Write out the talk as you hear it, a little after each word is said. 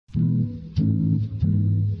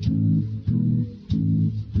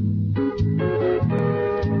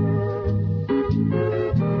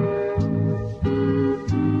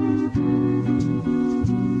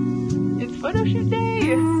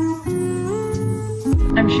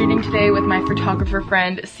I'm shooting today with my photographer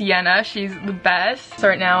friend Sienna. She's the best. So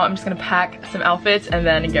right now I'm just gonna pack some outfits and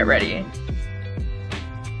then get ready.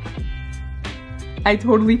 I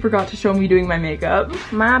totally forgot to show me doing my makeup.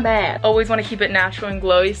 My bad. Always want to keep it natural and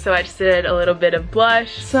glowy, so I just did a little bit of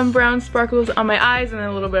blush, some brown sparkles on my eyes, and then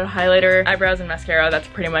a little bit of highlighter, eyebrows, and mascara. That's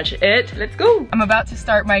pretty much it. Let's go. I'm about to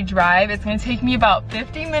start my drive. It's gonna take me about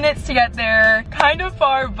 50 minutes to get there. Kind of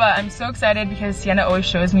far, but I'm so excited because Sienna always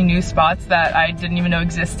shows me new spots that I didn't even know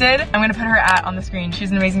existed. I'm gonna put her on the screen.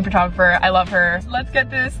 She's an amazing photographer. I love her. Let's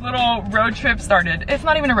get this little road trip started. It's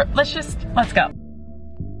not even a road. Let's go.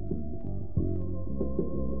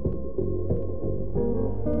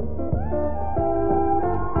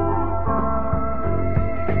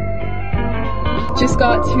 Just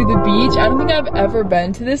got to the beach. I don't think I've ever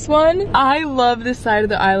been to this one. I love this side of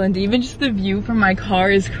the island. Even just the view from my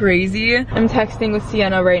car is crazy. I'm texting with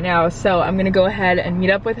Sienna right now, so I'm gonna go ahead and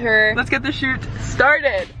meet up with her. Let's get the shoot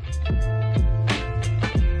started.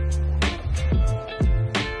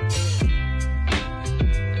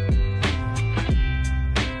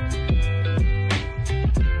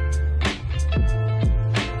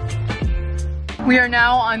 We are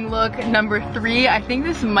now on look number 3. I think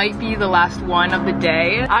this might be the last one of the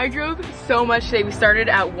day. I drove so much today. We started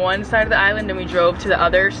at one side of the island and we drove to the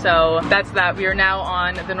other, so that's that. We are now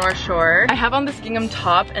on the North Shore. I have on this gingham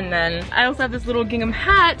top, and then I also have this little gingham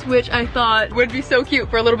hat, which I thought would be so cute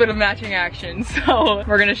for a little bit of matching action. So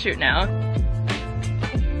we're gonna shoot now.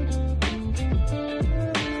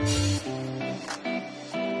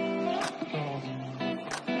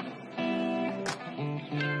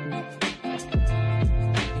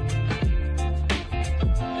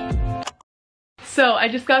 So I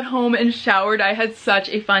just got home and showered. I had such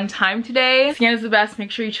a fun time today. Sienna's the best.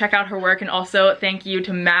 Make sure you check out her work, and also thank you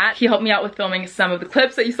to Matt. He helped me out with filming some of the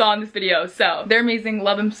clips that you saw in this video. So they're amazing.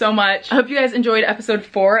 Love them so much. I hope you guys enjoyed episode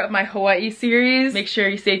 4 of my Hawaii series. Make sure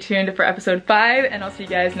you stay tuned for episode 5, and I'll see you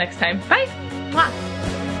guys next time. Bye! Mwah.